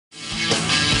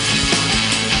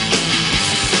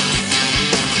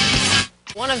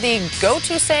one of the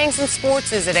go-to sayings in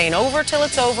sports is, "It ain't over till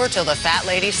it's over till the fat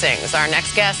lady sings." Our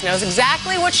next guest knows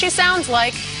exactly what she sounds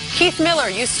like. Keith Miller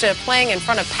used to playing in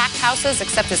front of packed houses,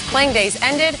 except his playing days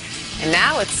ended, and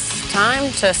now it's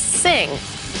time to sing.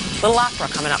 Little opera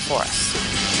coming up for us.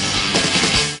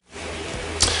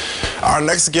 Our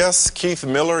next guest, Keith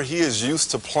Miller, he is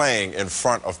used to playing in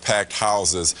front of packed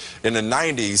houses. In the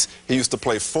 90s, he used to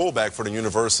play fullback for the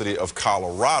University of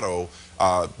Colorado,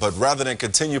 but rather than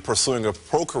continue pursuing a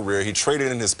pro career, he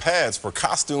traded in his pads for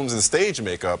costumes and stage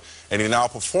makeup, and he now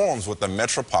performs with the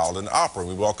Metropolitan Opera.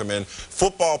 We welcome in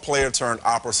football player turned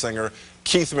opera singer,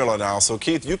 Keith Miller now. So,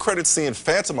 Keith, you credit seeing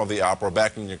Phantom of the Opera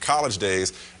back in your college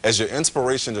days as your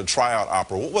inspiration to try out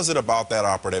opera. What was it about that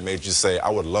opera that made you say, I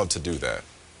would love to do that?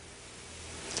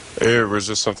 It was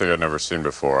just something I'd never seen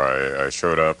before. I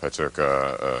showed up, I took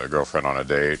a girlfriend on a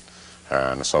date,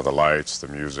 and I saw the lights, the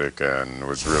music, and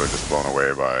was really just blown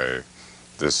away by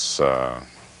this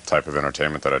type of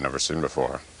entertainment that I'd never seen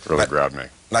before. It really grabbed me.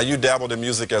 Now, you dabbled in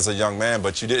music as a young man,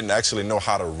 but you didn't actually know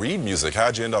how to read music.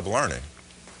 How'd you end up learning?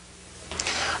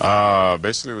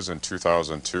 Basically, it was in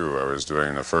 2002. I was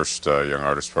doing the first Young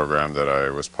Artist program that I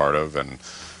was part of, and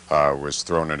was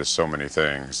thrown into so many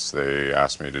things. They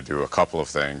asked me to do a couple of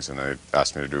things, and they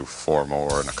asked me to do 4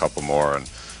 more and a couple more, and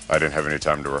I didn't have any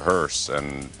time to rehearse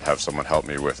and have someone help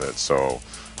me with it. So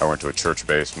I went to a church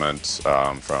basement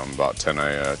from about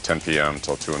 10 p.m.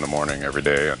 till 2 in the morning every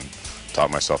day and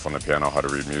taught myself on the piano how to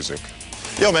read music.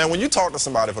 Yo, man, when you talk to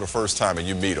somebody for the first time and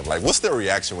you meet them, like, what's their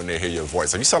reaction when they hear your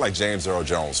voice? Like, you sound like James Earl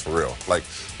Jones, for real. Like,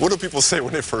 what do people say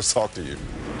when they first talk to you?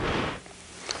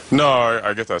 No,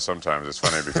 I get that sometimes. It's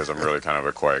funny because I'm really kind of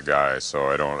a quiet guy, so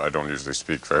I don't usually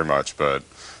speak very much. But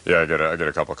yeah, I get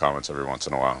a couple comments every once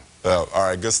in a while. All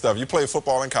right, good stuff. You played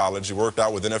football in college. You worked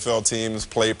out with NFL teams,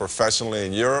 played professionally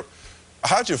in Europe.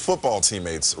 How'd your football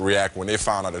teammates react when they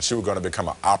found out that you were going to become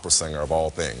an opera singer of all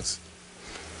things?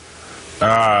 You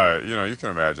know, you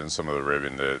can imagine some of the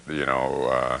ribbing that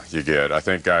you get. I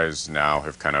think guys now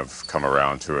have kind of come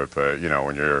around to it, but you know,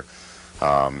 when you're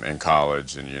in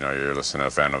college and you're listening to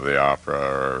Phantom of the Opera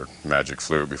or Magic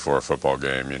Flute before a football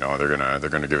game, they're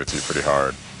gonna give it to you pretty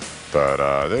hard. But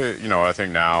I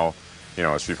think now,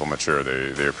 as people mature,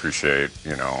 they appreciate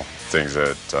things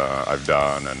that I've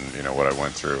done and what I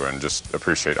went through, and just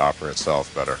appreciate opera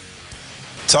itself better.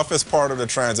 Toughest part of the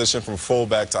transition from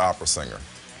fullback to opera singer?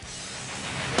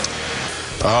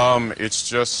 It's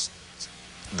just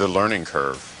the learning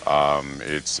curve.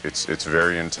 It's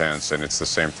very intense, and it's the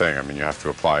same thing. I mean, you have to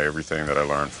apply everything that I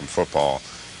learned from football,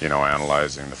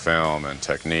 analyzing the film and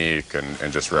technique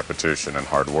and just repetition and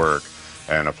hard work,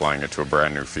 and applying it to a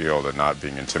brand new field and not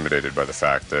being intimidated by the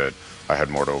fact that I had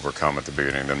more to overcome at the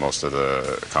beginning than most of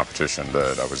the competition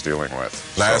that I was dealing with.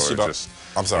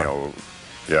 I'm sorry.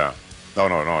 Yeah.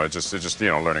 No. It's just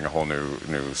learning a whole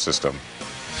new system.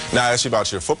 Now, I asked you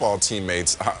about your football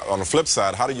teammates. On the flip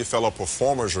side, how do your fellow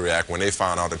performers react when they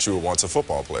found out that you were once a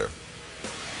football player?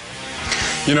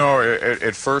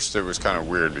 At first it was kind of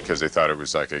weird because they thought it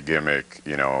was like a gimmick,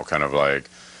 kind of like,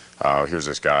 here's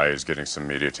this guy who's getting some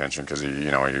media attention because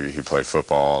he played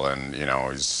football and,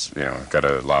 he's, got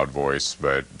a loud voice,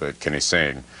 but can he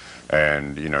sing?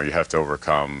 And, you have to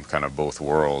overcome kind of both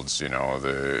worlds,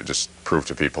 just prove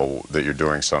to people that you're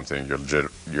doing something,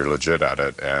 you're legit at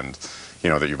it, and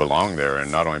that you belong there,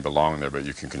 and not only belong there, but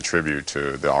you can contribute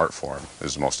to the art form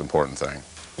is the most important thing.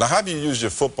 Now, how do you use your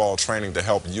football training to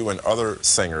help you and other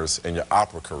singers in your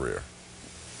opera career?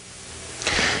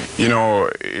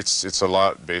 It's a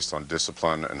lot based on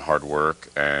discipline and hard work,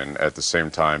 and at the same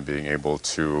time being able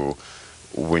to,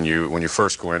 when you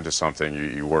first go into something,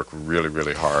 you work really,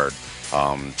 really hard,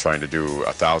 trying to do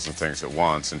 1,000 things at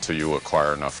once until you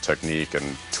acquire enough technique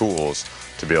and tools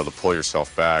to be able to pull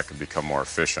yourself back and become more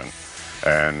efficient.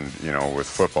 And, with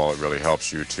football, it really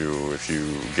helps you to, if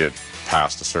you get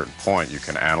past a certain point, you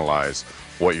can analyze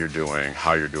what you're doing,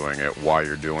 how you're doing it, why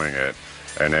you're doing it,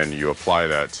 and then you apply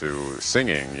that to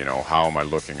singing. How am I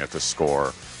looking at the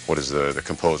score? What is the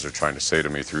composer trying to say to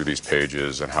me through these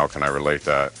pages, and how can I relate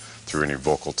that through any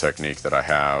vocal technique that I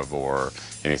have or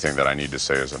anything that I need to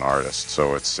say as an artist?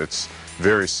 So it's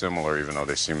very similar, even though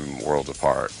they seem worlds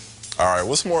apart. All right,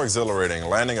 what's more exhilarating,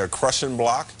 landing a crushing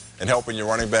block and helping your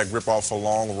running back rip off a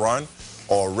long run,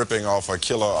 or ripping off a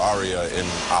killer aria in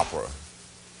opera?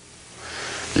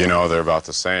 They're about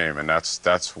the same, and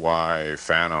that's why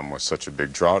Phantom was such a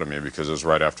big draw to me, because it was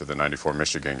right after the '94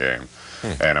 Michigan game.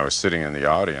 And I was sitting in the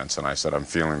audience, and I said, I'm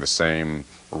feeling the same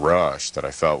rush that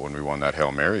I felt when we won that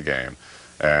Hail Mary game.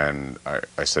 And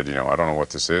I said, I don't know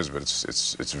what this is, but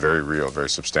it's very real, very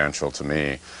substantial to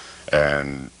me.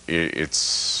 And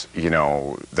it's, you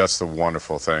know, that's the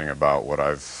wonderful thing about what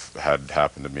I've had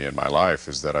happen to me in my life,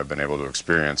 is that I've been able to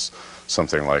experience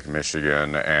something like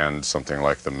Michigan and something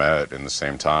like the Met in the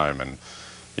same time. And,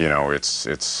 you know, it's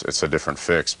a different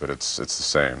fix, but it's the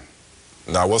same.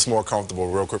 Now, what's more comfortable,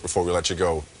 real quick before we let you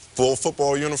go? Full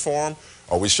football uniform,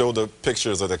 or we show the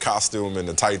pictures of the costume and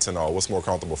the tights and all? What's more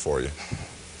comfortable for you?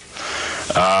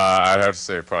 I'd have to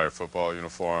say probably a football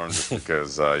uniform, just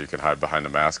because you can hide behind the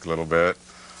mask a little bit.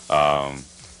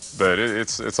 But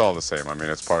it's all the same. I mean,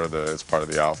 it's part of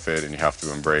the outfit, and you have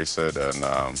to embrace it. And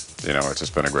you know, it's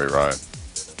just been a great ride.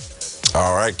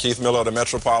 All right, Keith Miller of the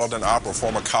Metropolitan Opera,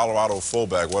 former Colorado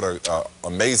fullback. What an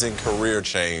amazing career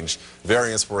change.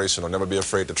 Very inspirational. Never be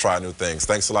afraid to try new things.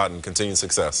 Thanks a lot and continued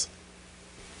success.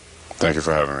 Thank you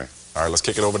for having me. All right, let's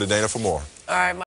kick it over to Dana for more. All right.